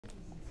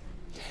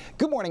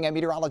Good morning, I'm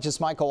meteorologist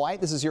Michael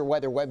White. This is your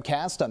weather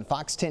webcast on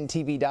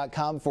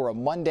fox10tv.com for a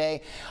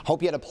Monday.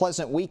 Hope you had a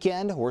pleasant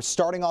weekend. We're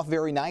starting off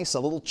very nice, a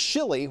little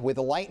chilly with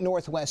light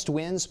northwest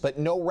winds, but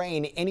no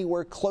rain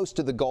anywhere close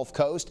to the Gulf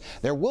Coast.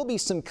 There will be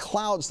some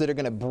clouds that are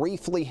going to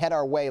briefly head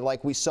our way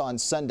like we saw on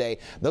Sunday.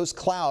 Those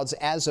clouds,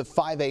 as of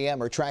 5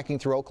 a.m., are tracking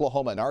through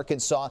Oklahoma and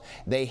Arkansas.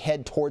 They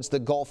head towards the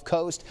Gulf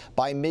Coast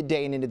by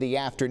midday and into the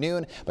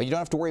afternoon, but you don't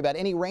have to worry about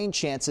any rain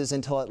chances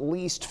until at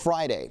least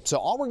Friday. So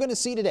all we're going to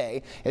see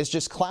today is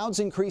just clouds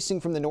increasing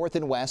from the north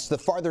and west. The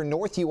farther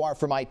north you are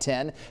from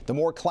I-10, the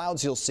more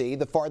clouds you'll see.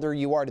 The farther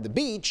you are to the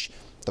beach,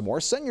 the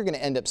more sun you're going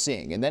to end up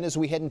seeing. And then as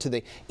we head into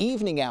the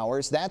evening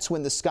hours, that's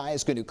when the sky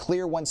is going to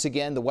clear once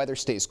again. The weather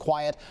stays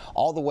quiet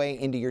all the way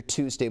into your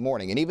Tuesday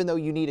morning. And even though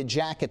you need a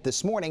jacket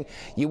this morning,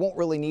 you won't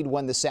really need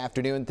one this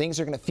afternoon. Things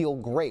are going to feel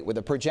great with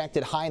a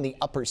projected high in the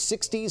upper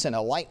 60s and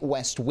a light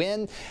west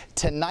wind.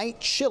 Tonight,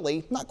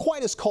 chilly, not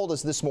quite as cold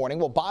as this morning.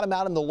 We'll bottom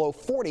out in the low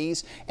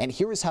 40s. And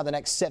here is how the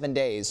next 7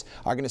 days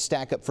are going to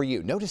stack up for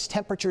you. Notice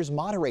temperatures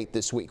moderate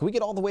this week. We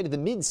get all the way to the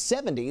mid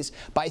 70s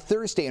by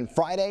Thursday and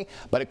Friday,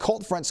 but a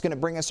cold front's going to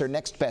bring us our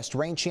next best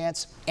rain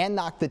chance and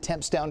knock the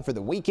temps down for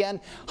the weekend.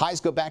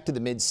 Highs go back to the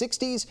mid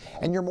 60s,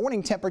 and your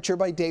morning temperature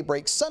by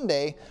daybreak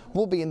Sunday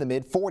will be in the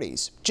mid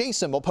 40s.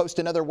 Jason will post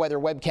another weather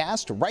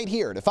webcast right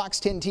here to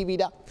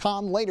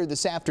fox10tv.com later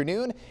this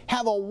afternoon.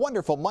 Have a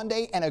wonderful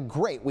Monday and a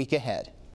great week ahead.